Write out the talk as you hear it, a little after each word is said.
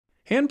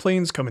Hand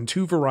planes come in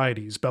two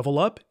varieties, bevel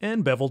up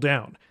and bevel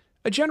down.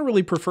 I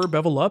generally prefer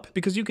bevel up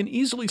because you can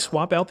easily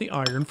swap out the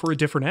iron for a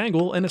different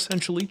angle and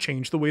essentially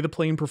change the way the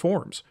plane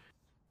performs.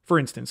 For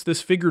instance,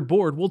 this figured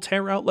board will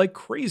tear out like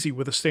crazy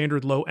with a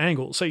standard low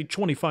angle, say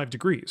 25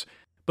 degrees.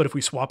 But if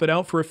we swap it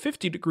out for a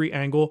 50-degree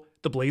angle,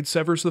 the blade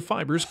severs the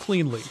fibers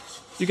cleanly.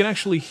 You can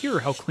actually hear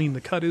how clean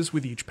the cut is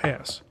with each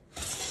pass.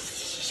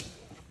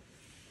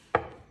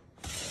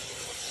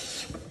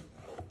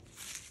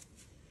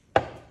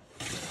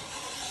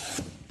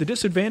 The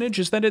disadvantage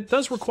is that it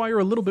does require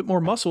a little bit more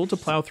muscle to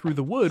plow through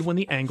the wood when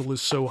the angle is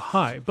so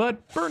high,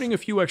 but burning a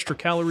few extra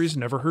calories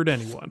never hurt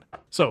anyone.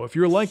 So if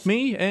you're like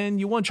me and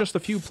you want just a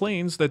few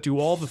planes that do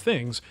all the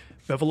things,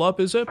 bevel up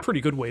is a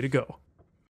pretty good way to go.